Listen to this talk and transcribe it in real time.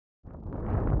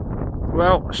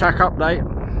Well, shack update.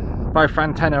 Both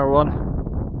antenna are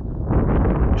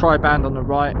on. Tri-band on the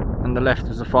right and the left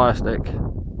is the fire stick.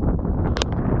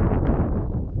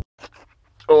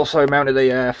 Also mounted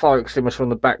a fire extinguisher on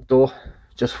the back door,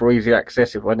 just for easy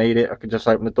access. If I need it, I can just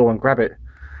open the door and grab it.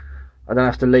 I don't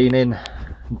have to lean in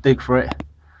and dig for it.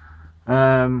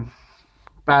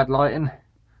 Bad lighting.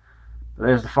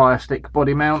 There's the fire stick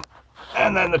body mount,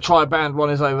 and then the tri-band one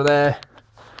is over there.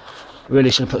 Really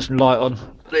should have put some light on.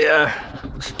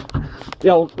 The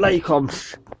old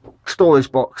Laycom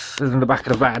storage box is in the back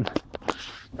of the van.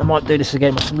 I might do this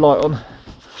again with some light on.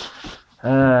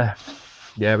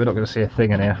 Yeah, we're not going to see a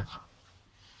thing in here.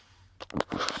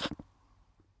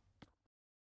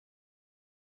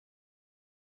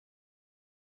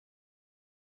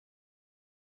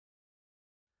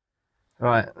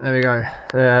 Right, there we go.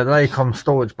 The Laycom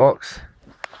storage box.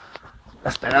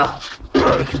 That's better.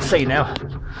 You can see now.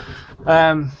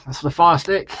 That's for the fire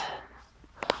stick.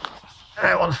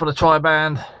 That one's for the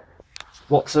tri-band.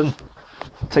 Watson,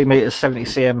 2 meters, 70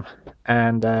 cm,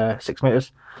 and 6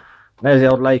 meters. There's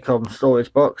the old Laycom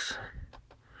storage box.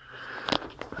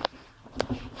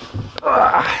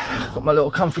 Got my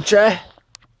little comfy chair.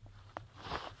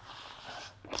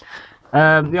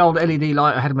 The old LED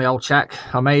light I had in my old shack.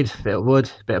 I made a bit of wood,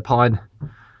 a bit of pine.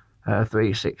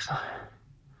 3, 6,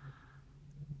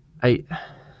 8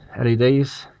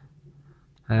 LEDs.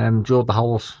 Drilled the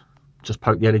holes, just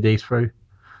poked the LEDs through.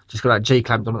 Just got that G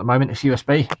clamped on at the moment. It's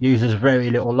USB, uses very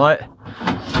little light.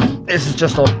 This is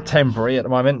just on temporary at the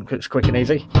moment because it's quick and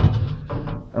easy.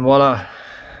 And voila,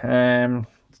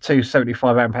 2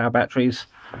 75 amp hour batteries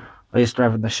I used to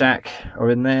have in the shack are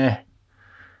in there.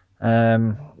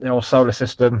 The old solar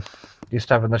system used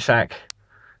to have in the shack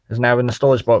is now in the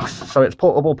storage box, so it's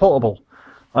portable.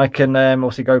 I can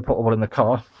obviously go portable in the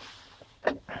car,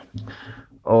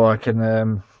 or I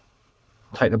can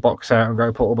take the box out and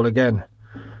go portable again.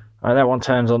 That one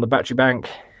turns on the battery bank,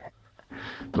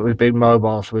 but we've been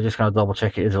mobile, so we're just going to double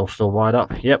check it is all still wired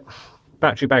up. Yep,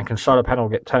 battery bank and solar panel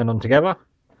get turned on together.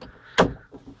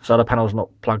 Solar panel's not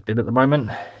plugged in at the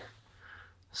moment,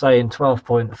 saying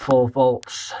 12.4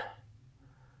 volts.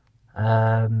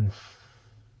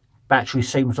 Battery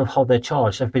seems to hold their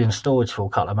charge. They've been in storage for a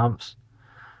couple of months.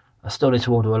 I still need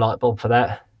to order a light bulb for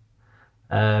that,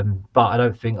 but I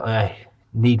don't think I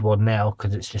need one now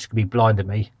because it's just going to be blinding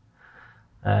me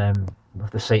with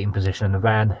the seating position in the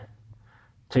van.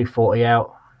 240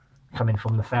 out coming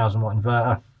from the 1000-watt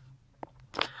inverter.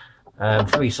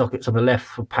 3 sockets on the left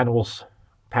for panels,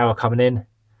 power coming in.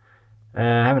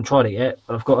 I haven't tried it yet,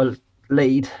 but I've got a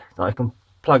lead that I can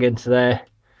plug into there,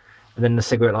 and then the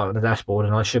cigarette light on the dashboard,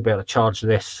 and I should be able to charge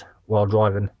this while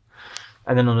driving.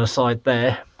 And then on the side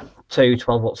there, 2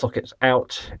 12-watt sockets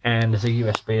out, and there's a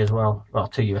USB as well. Well,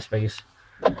 2 USBs,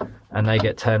 and they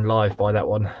get turned live by that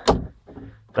one.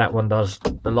 That one does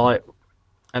the light,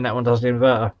 and that one does the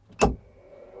inverter.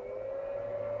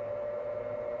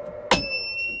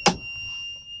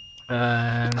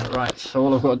 Right, so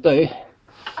all I've got to do,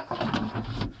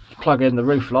 plug in the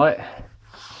roof light.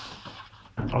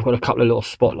 I've got a couple of little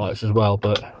spotlights as well,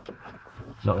 but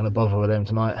not going to bother with them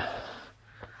tonight.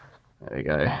 There we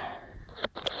go.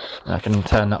 I can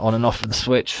turn that on and off with the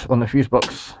switch on the fuse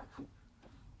box.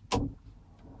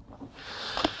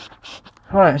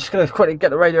 Right, just going to quickly get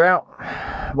the radio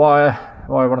out. Wire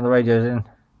one of the radios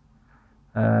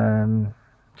in.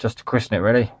 Just to christen it,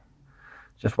 really.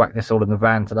 Just whack this all in the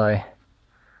van today.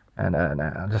 And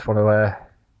I just want to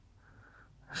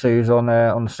see who's on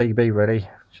the CB, really.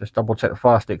 Just double check the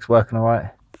fire stick's working alright.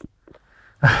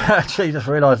 Actually, just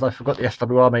realised I forgot the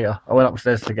SWR meter. I went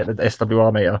upstairs to get the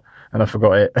SWR meter and I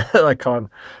forgot it. I can't.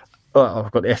 Oh,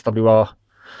 I've got the SWR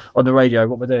on the radio.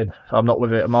 What we're doing? I'm not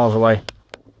with it, miles away.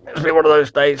 It's been one of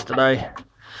those days today.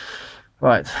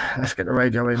 Right, let's get the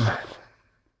radio in.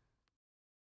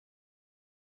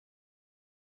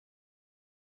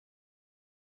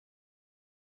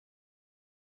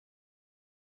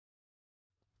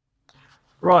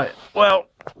 Right, well,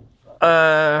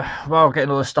 while getting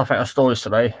all this stuff out of storage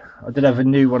today, I did have a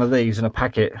new one of these in a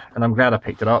packet, and I'm glad I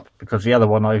picked it up because the other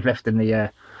one I've left in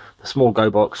the small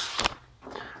go box.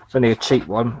 It's only a cheap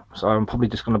one, so I'm probably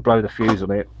just going to blow the fuse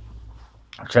on it.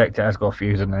 I checked, it has got a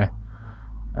fuse in there.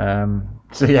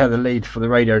 So yeah, the lead for the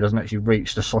radio doesn't actually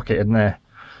reach the socket in there.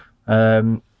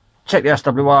 Check the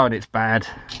SWR and it's bad.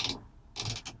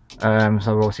 So I've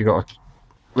obviously got to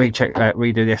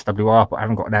redo the SWR, but I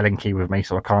haven't got an Allen key with me,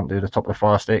 so I can't do the top of the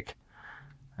fire stick.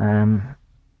 But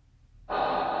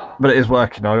it is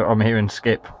working though. I'm hearing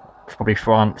skip. It's probably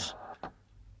France.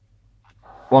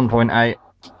 1.8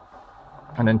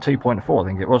 and then 2.4 I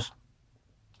think it was.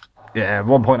 Yeah,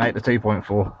 1.8 to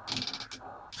 2.4.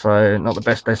 so not the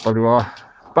best SWR,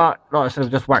 but like I said,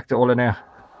 I've just whacked it all in here.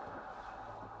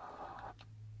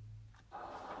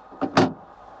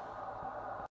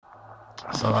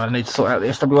 So I need to sort out the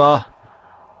SWR.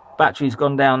 Battery's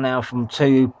gone down now from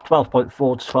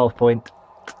 12.4 to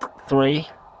 12.3.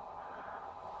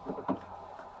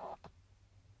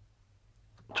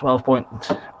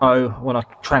 12.0 when I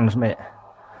transmit.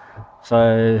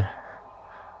 So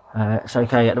it's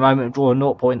okay. At the moment I'm drawing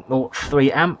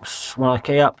 0.03 amps. When I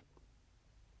key up,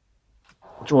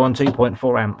 drawing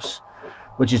 2.4 amps,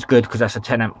 which is good because that's a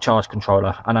 10 amp charge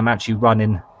controller, and I'm actually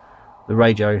running the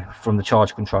radio from the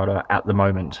charge controller at the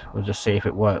moment. We'll just see if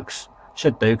it works.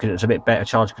 Should do, because it's a bit better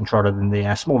charge controller than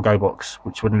the small Go box,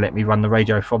 which wouldn't let me run the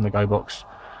radio from the Go box.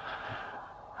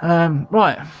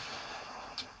 Right.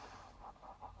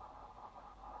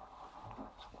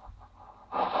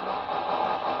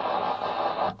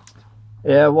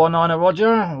 Yeah, 19er Roger,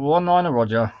 19er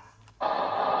Roger.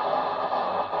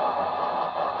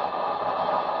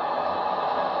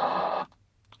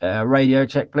 Radio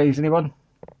check, please, anyone?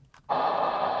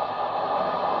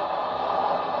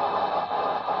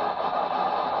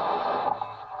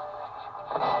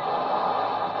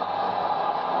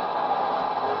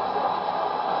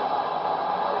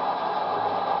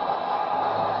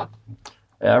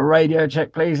 Radio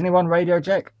check, please, anyone? Radio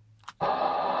check.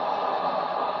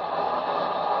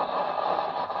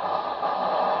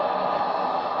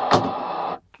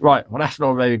 Right, well that's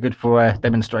not very good for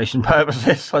demonstration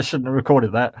purposes. I shouldn't have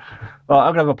recorded that. Well,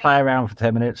 I'm going to have a play around for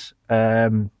 10 minutes.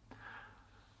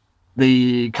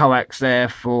 The coax there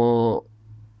for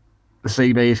the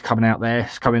CB is coming out there.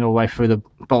 It's coming all the way through the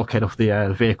bulkhead of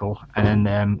the vehicle. And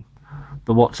then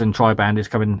the Watson tri-band is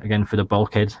coming again through the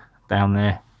bulkhead down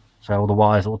there. So all the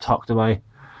wires all tucked away.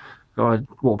 Got a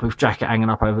waterproof jacket hanging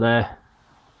up over there.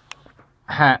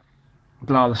 Hat,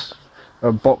 gloves,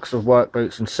 a box of work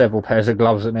boots and several pairs of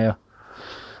gloves in here,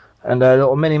 and a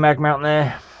little mini mag mount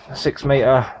there, a 6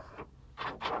 meter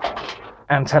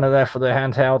antenna there for the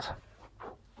handheld.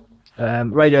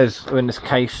 Radios are in this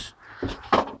case.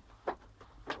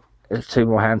 There's 2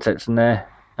 more handsets in there,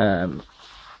 so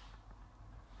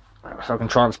I can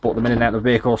transport them in and out of the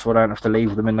vehicle, so I don't have to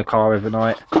leave them in the car every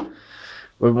night. We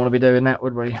wouldn't want to be doing that,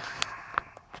 would we?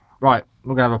 Right,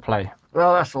 we're gonna have a play.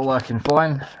 Well, that's all working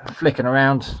fine. Flicking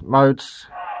around modes.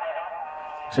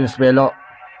 Seems to be a lot.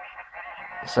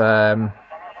 It's upper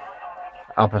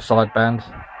sideband.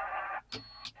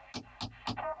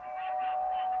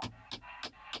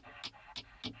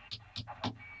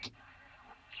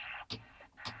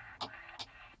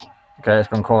 Okay, it's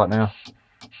gone quiet now.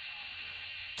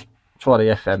 Try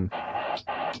the FM.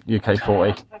 UK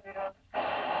 40.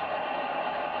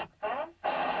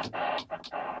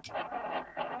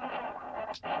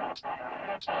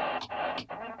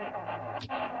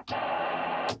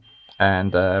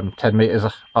 And 10 meters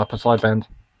upper sideband.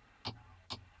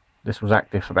 This was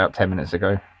active about 10 minutes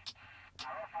ago.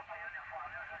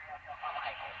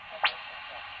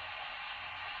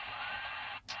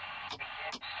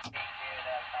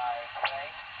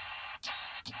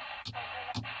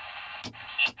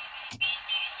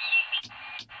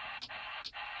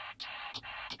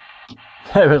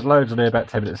 There was loads in there about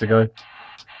 10 minutes ago.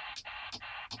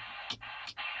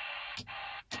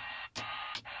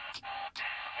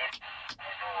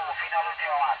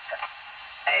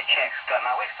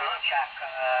 Ma questo non c'ha,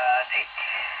 sì,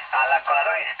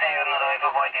 all'accolatore esterno dove tu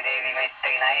poi ti devi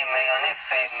mettere in AM e in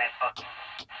FM e poi...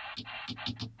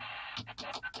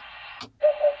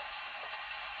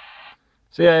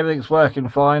 So yeah, everything's working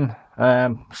fine.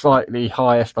 Slightly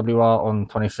high SWR on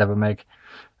 27 meg.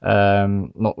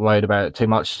 Not worried about it too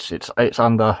much. It's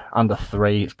under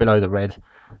 3. It's below the red,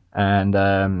 and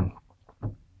I'm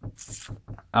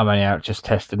only out just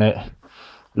testing it.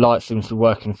 Light seems to be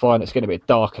working fine. It's getting a bit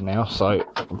darker now, so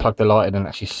I can plug the light in and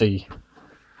actually see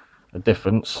the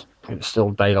difference. It's still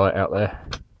daylight out there.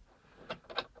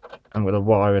 I'm going to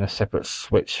wire in a separate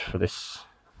switch for this,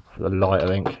 for the light, I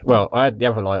think. Well, I had the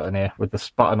other light on here with this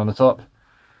button on the top,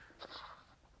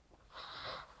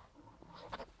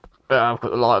 but I've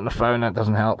got the light on the phone. That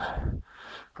doesn't help.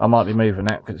 I might be moving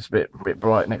that because it's a bit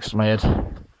bright next to my head.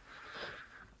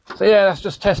 So yeah, that's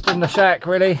just testing the shack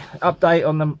really. Update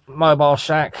on the mobile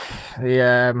shack.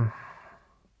 The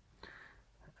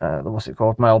what's it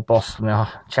called? Male boss from the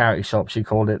charity shop, she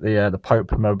called it the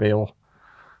Pope Mobile.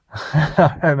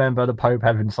 I remember the Pope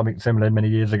having something similar many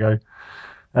years ago.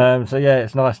 So yeah,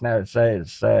 it's nice now.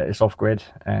 It's off grid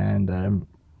and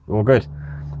all good.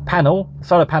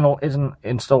 Solar panel isn't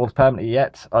installed permanently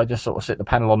yet. I just sort of sit the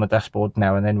panel on the dashboard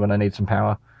now and then when I need some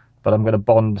power. But I'm going to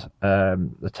bond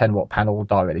the 10 watt panel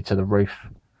directly to the roof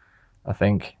I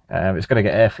think. It's going to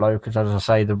get airflow because, as I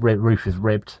say, the roof is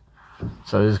ribbed,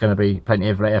 so there's going to be plenty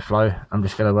of airflow. I'm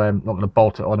just going to not going to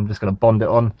bolt it on. I'm just going to bond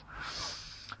on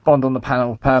the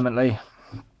panel permanently.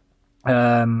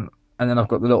 And then I've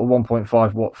got the little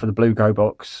 1.5 watt for the blue go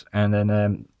box, and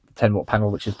then 10 watt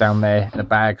panel which is down there in a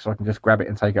bag, so I can just grab it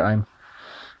and take it home.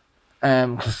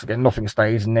 Because again, nothing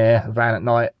stays in there. The van at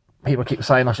night. People keep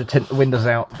saying I should tint the windows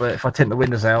out, but if I tint the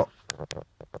windows out,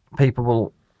 people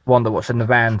will wonder what's in the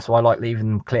van, so I like leaving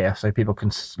them clear so people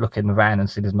can look in the van and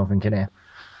see there's nothing in here.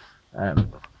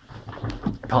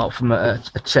 Apart from a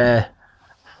chair,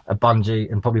 a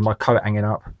bungee, and probably my coat hanging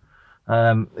up.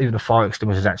 Even the fire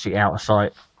extinguisher is actually out of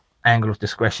sight. Angle of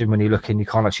discretion, when you look in, you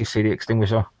can't actually see the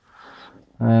extinguisher.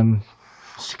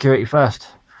 Security first.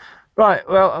 Right,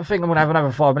 well, I think I'm going to have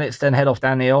another 5 minutes, then head off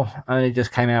down the hill. I only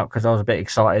just came out because I was a bit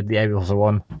excited. The aerials are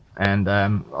on, and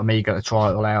I'm eager to try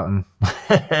it all out, and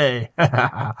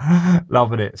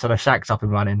loving it. So the shack's up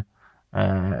and running.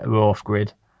 We're off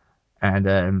grid, and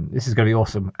this is going to be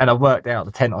awesome. And I've worked out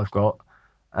the tent I've got.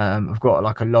 I've got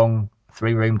like a long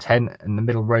 3-room tent, and the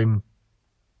middle room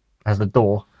has the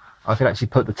door. I could actually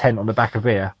put the tent on the back of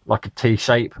here, like a T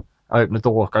shape. Open the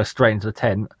door, go straight into the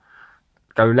tent,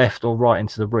 go left or right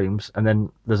into the rooms, and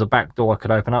then there's a back door I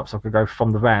could open up, so I could go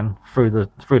from the van through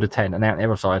the tent and out the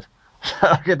other side.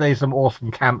 I could do some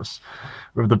awesome camps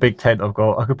with the big tent I've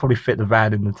got. I could probably fit the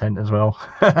van in the tent as well.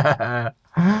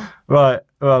 Right,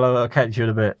 well, I'll catch you in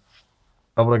a bit.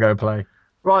 I want to go play.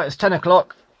 Right, it's 10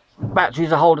 o'clock.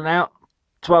 Batteries are holding out.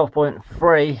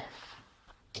 12.3.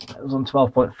 It was on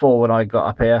 12.4 when I got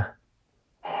up here.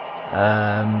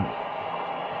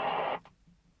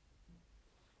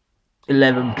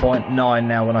 11.9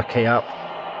 now when I key up.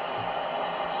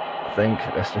 I think.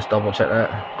 Let's just double check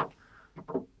that.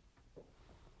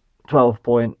 12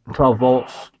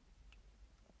 volts.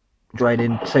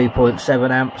 Draining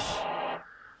 2.7 amps.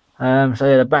 So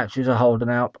yeah, the batteries are holding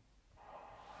out.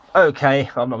 Okay,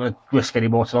 I'm not going to risk any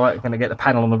more tonight. I'm going to get the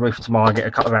panel on the roof tomorrow, get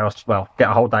a couple of hours, well, get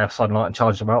a whole day of sunlight and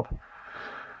charge them up.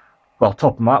 Well,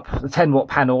 top them up. The 10 watt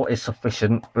panel is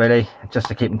sufficient, really, just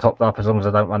to keep them topped up as long as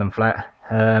I don't run them flat.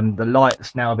 The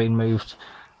light's now been moved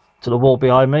to the wall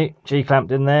behind me,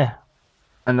 G-clamped in there,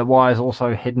 and the wire's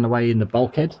also hidden away in the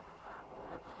bulkhead.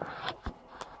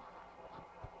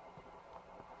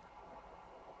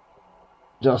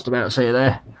 Just about to see it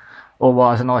there. All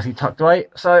wires are nicely tucked away.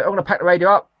 So I'm going to pack the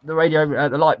radio up. The radio,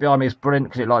 the light behind me is brilliant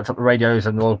because it lights up the radios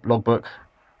and the logbook,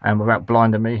 and without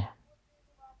blinding me.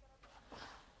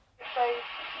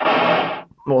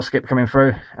 More skip coming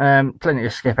through. Plenty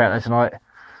of skip out there tonight.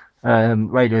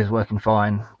 Radio is working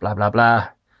fine. Blah blah blah.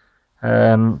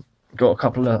 Got a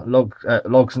couple of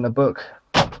logs in the book.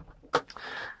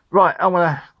 Right, I'm going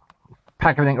to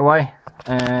pack everything away,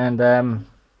 and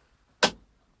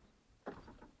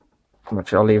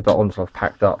actually I'll leave that on until I've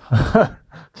packed up.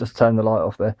 Just turn the light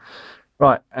off there.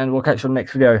 Right, and we'll catch you on the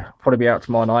next video. Probably be out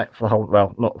tomorrow night for the whole,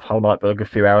 well, not the whole night, but a good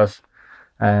few hours.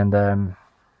 And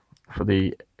for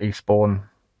the Eastbourne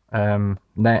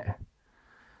net.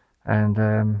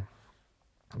 And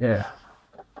yeah,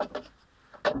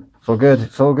 it's all good.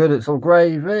 It's all good. It's all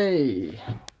gravy.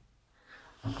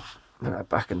 Put that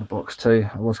back in the box too.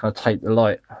 I was going to tape the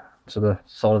light to the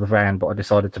side of the van, but I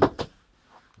decided to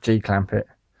G-clamp it.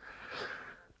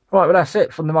 Right, well that's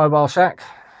it from the mobile shack.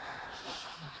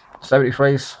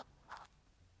 73s,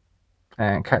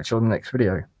 and catch you on the next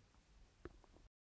video.